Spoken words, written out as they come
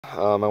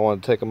I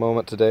want to take a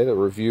moment today to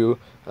review,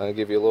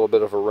 give you a little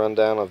bit of a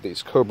rundown of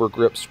these Cobra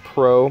Grips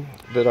Pro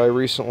that I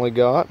recently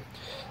got.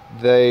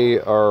 They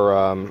are,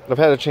 I've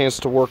had a chance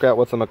to work out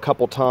with them a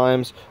couple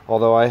times,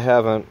 although I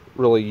haven't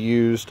really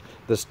used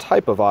this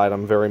type of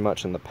item very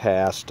much in the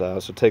past, so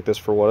take this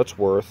for what it's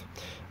worth.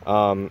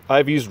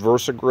 I've used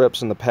Versa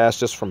Grips in the past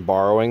just from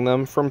borrowing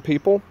them from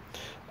people.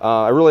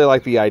 I really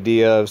like the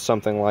idea of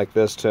something like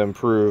this to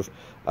improve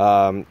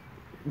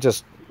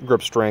just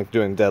grip strength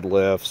doing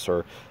deadlifts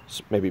or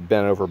maybe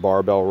bent over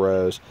barbell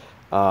rows.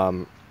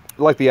 I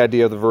like the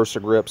idea of the Versa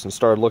grips and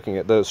started looking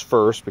at those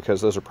first because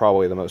those are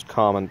probably the most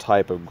common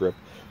type of grip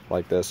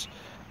like this.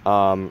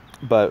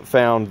 But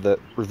found that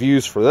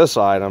reviews for this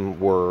item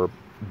were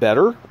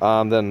better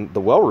than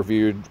the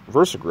well-reviewed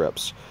Versa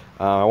grips.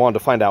 I wanted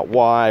to find out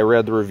why. I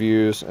read the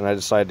reviews and I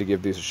decided to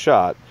give these a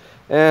shot.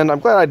 And I'm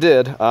glad I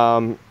did.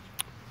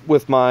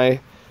 With my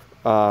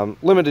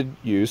limited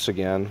use,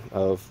 again,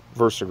 of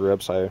Versa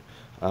grips,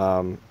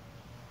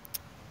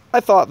 I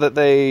thought that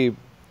they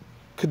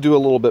could do a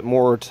little bit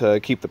more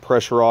to keep the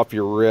pressure off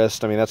your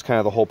wrist. I mean, that's kind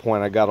of the whole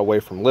point. I got away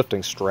from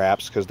lifting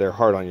straps because they're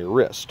hard on your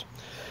wrist.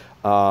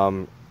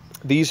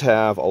 These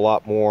have a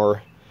lot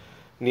more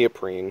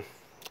neoprene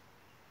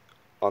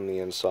on the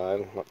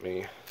inside. Let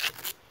me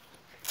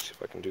see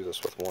if I can do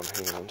this with one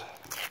hand.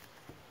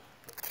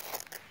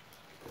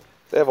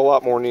 They have a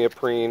lot more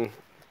neoprene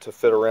to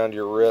fit around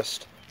your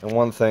wrist. And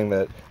one thing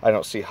that I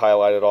don't see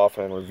highlighted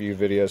often in review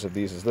videos of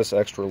these is this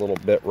extra little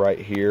bit right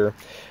here.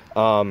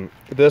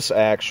 This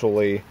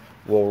actually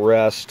will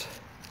rest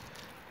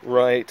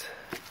right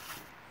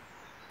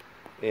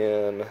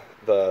in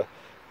the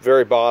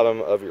very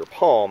bottom of your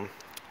palm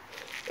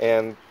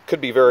and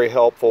could be very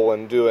helpful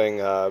in doing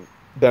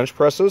bench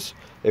presses.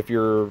 If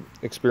you're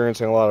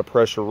experiencing a lot of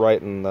pressure right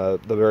in the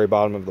very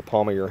bottom of the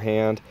palm of your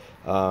hand,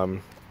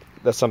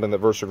 that's something that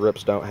Versa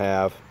grips don't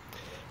have.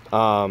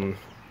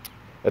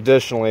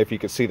 Additionally, if you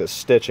can see the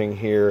stitching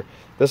here,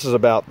 this is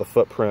about the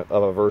footprint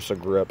of a Versa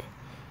grip.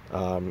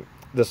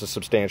 This is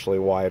substantially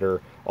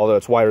wider. Although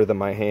it's wider than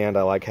my hand,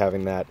 I like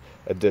having that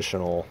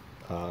additional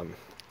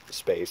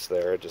space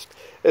there.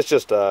 It's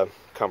just a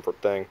comfort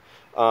thing.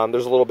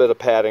 There's a little bit of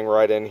padding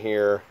right in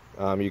here.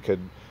 You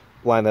could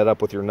line that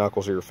up with your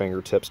knuckles or your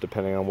fingertips,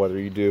 depending on whether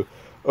you do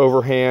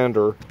overhand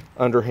or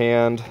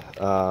underhand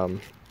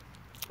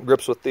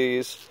grips with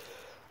these.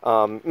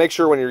 Make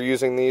sure when you're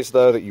using these,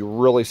 though, that you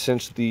really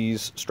cinch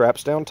these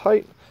straps down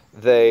tight.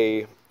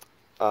 They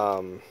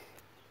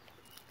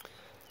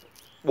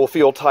will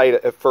feel tight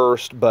at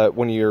first, but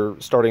when you're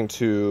starting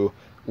to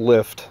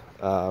lift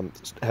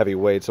heavy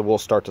weights, it will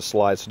start to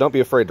slide. So don't be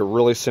afraid to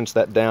really cinch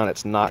that down.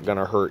 It's not going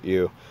to hurt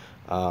you.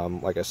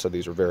 Like I said,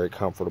 these are very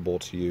comfortable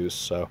to use.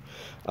 So,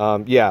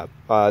 yeah,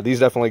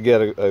 these definitely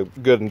get a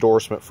good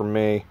endorsement from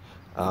me.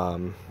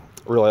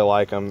 Really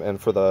like them,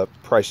 and for the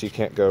price, you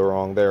can't go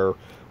wrong. They're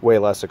way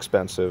less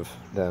expensive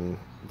than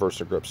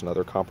Versa grips and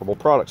other comparable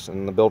products,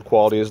 and the build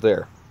quality is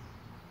there.